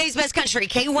Today's Best Country,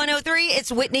 K103.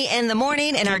 It's Whitney in the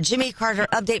morning, and our Jimmy Carter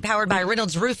update powered by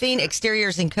Reynolds Roofing,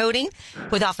 Exteriors, and Coating.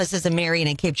 With offices in Marion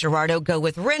and Cape Girardeau, go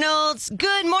with Reynolds.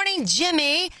 Good morning,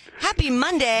 Jimmy. Happy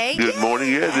Monday. Good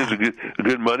morning. Yeah, it is a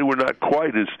good Monday. We're not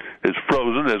quite as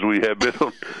frozen as we have been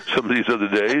on some of these other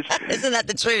days. Isn't that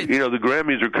the truth? You know, the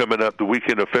Grammys are coming up the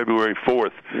weekend of February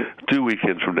 4th, 2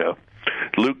 weekends from now.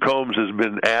 Luke Combs has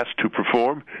been asked to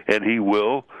perform, and he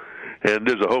will. And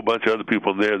there's a whole bunch of other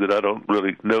people in there that I don't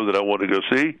really know that I want to go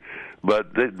see.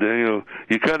 But,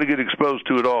 you kind of get exposed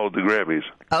to it all at the Grammys.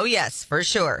 Oh, yes, for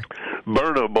sure.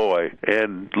 Burna Boy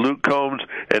and Luke Combs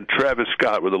and Travis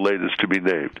Scott were the latest to be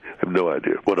named. I have no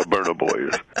idea what a Burna Boy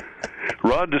is.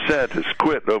 Ron DeSantis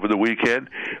quit over the weekend.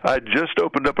 I just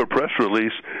opened up a press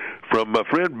release from my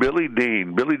friend Billy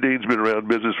Dean. Billy Dean's been around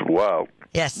business for a while.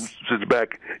 Yes. Since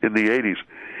back in the 80s.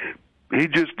 He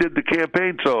just did the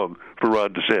campaign song for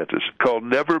Ron DeSantis called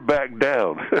Never Back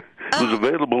Down. It was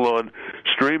available on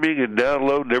streaming and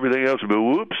download and everything else. But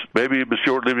whoops, maybe it was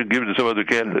short-lived and given to some other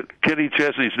candidate. Kenny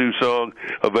Chesney's new song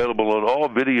available on all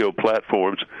video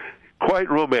platforms. Quite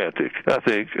romantic, I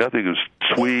think. I think it was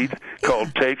sweet,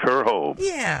 called Take Her Home.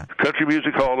 Yeah. Country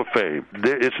Music Hall of Fame.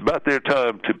 It's about their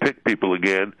time to pick people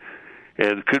again.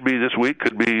 And it could be this week,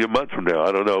 could be a month from now.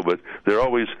 I don't know, but they're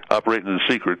always operating in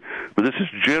secret. But this is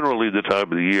generally the time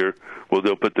of the year where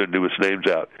they'll put their newest names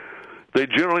out. They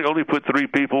generally only put 3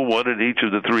 people, one in each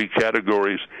of the 3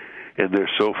 categories, and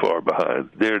they're so far behind.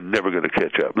 They're never going to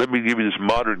catch up. Let me give you this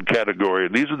modern category,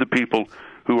 and these are the people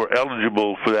who are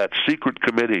eligible for that secret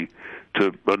committee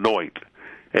to anoint,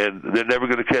 and they're never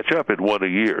going to catch up in one a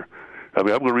year. I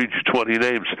mean, I'm going to read you 20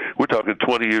 names. We're talking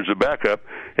 20 years of backup,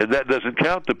 and that doesn't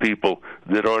count the people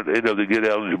that aren't, that get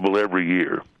eligible every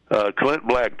year. Clint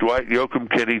Black, Dwight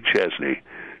Yoakam, Kenny Chesney,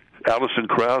 Alison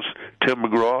Krauss, Tim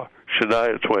McGraw,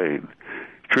 Shania Twain,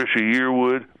 Trisha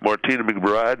Yearwood, Martina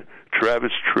McBride,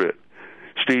 Travis Tritt,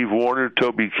 Steve Wariner,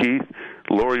 Toby Keith,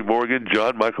 Lori Morgan,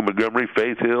 John Michael Montgomery,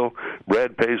 Faith Hill,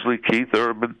 Brad Paisley, Keith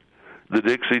Urban, the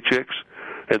Dixie Chicks.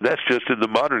 And that's just in the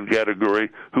modern category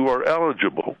who are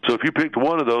eligible. So if you picked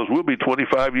one of those, we'll be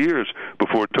 25 years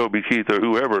before Toby Keith or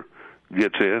whoever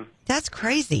gets in. That's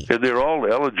crazy. And they're all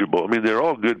eligible. I mean, they're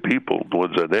all good people, the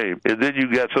ones I named. And then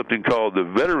you got something called the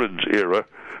Veterans Era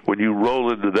when you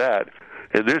roll into that.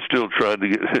 And they're still trying to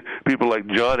get people like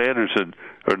John Anderson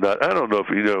or not. I don't know if,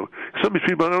 some of these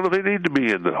people, I don't know if they need to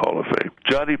be in the Hall of Fame.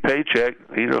 Johnny Paycheck,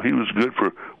 he was good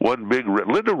for one big...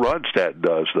 Linda Ronstadt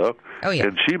does, though. Oh, yeah.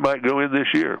 And she might go in this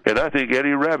year. And I think Eddie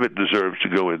Rabbitt deserves to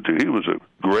go in, too. He was a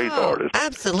great artist.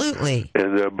 Absolutely.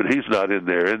 And but he's not in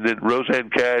there. And then Roseanne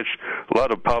Cash, a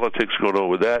lot of politics going on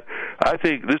with that. I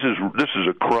think this is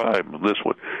a crime, this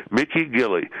one. Mickey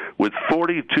Gilley, with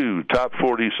 42 top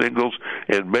 40 singles,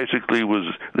 and basically was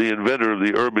the inventor of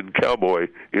the urban cowboy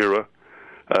era.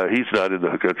 He's not in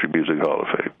the Country Music Hall of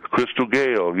Fame. Crystal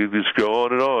Gale, you just go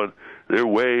on and on. They're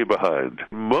way behind.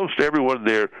 Most everyone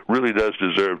there really does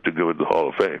deserve to go in the Hall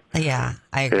of Fame. Yeah,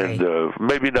 I agree. And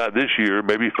maybe not this year,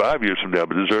 maybe 5 years from now,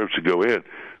 but deserves to go in.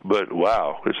 But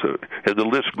wow, and the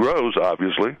list grows,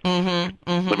 obviously.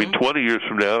 Mm-hmm, mm-hmm. I mean, 20 years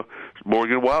from now,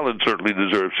 Morgan Wallen certainly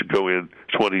deserves to go in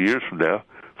 20 years from now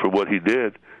for what he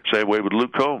did. Same way with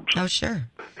Luke Combs. Oh, sure.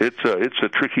 It's a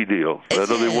tricky deal. I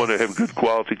know they want to have good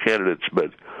quality candidates,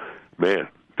 but man,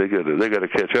 they got to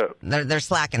catch up. They're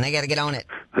slacking. They got to get on it.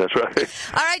 That's right.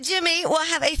 All right, Jimmy. Well,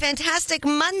 have a fantastic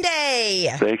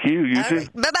Monday. Thank you. You too.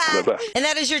 Right, bye-bye. Bye-bye. And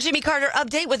that is your Jimmy Carter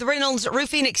update with Reynolds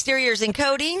Roofing, Exteriors, and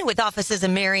Coating. With offices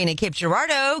in Marion and Cape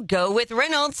Girardeau, go with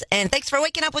Reynolds. And thanks for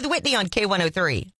waking up with Whitney on K103.